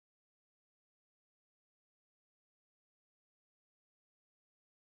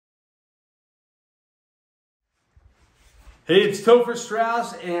Hey, it's Topher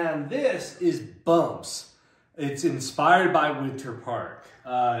Straus, and this is Bumps. It's inspired by Winter Park,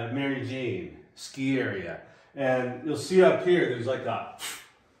 Mary Jane ski area. And you'll see up here, there's like a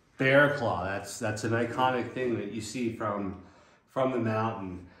bear claw. That's an iconic thing that you see from the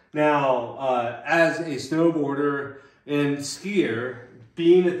mountain. Now, as a snowboarder and skier,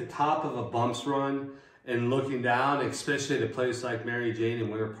 being at the top of a bumps run and looking down, especially at a place like Mary Jane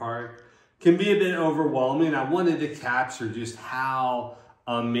and Winter Park, can be a bit overwhelming. I wanted to capture just how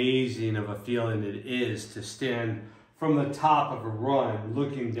amazing of a feeling it is to stand from the top of a run,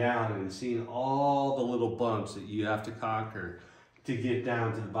 looking down and seeing all the little bumps that you have to conquer to get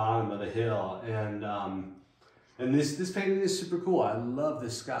down to the bottom of the hill. And this painting is super cool. I love the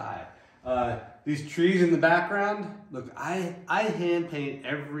sky. These trees in the background, look, I hand paint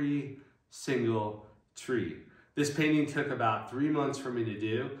every single tree. This painting took about 3 months for me to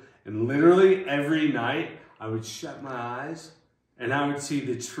do. And literally every night I would shut my eyes and I would see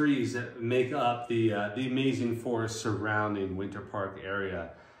the trees that make up the amazing forest surrounding Winter Park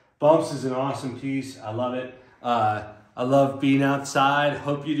area. Bumps is an awesome piece. I love it. I love being outside.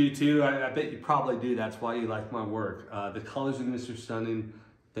 Hope you do too. I bet you probably do. That's why you like my work. The colors in this are stunning.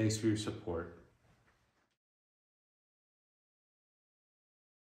 Thanks for your support.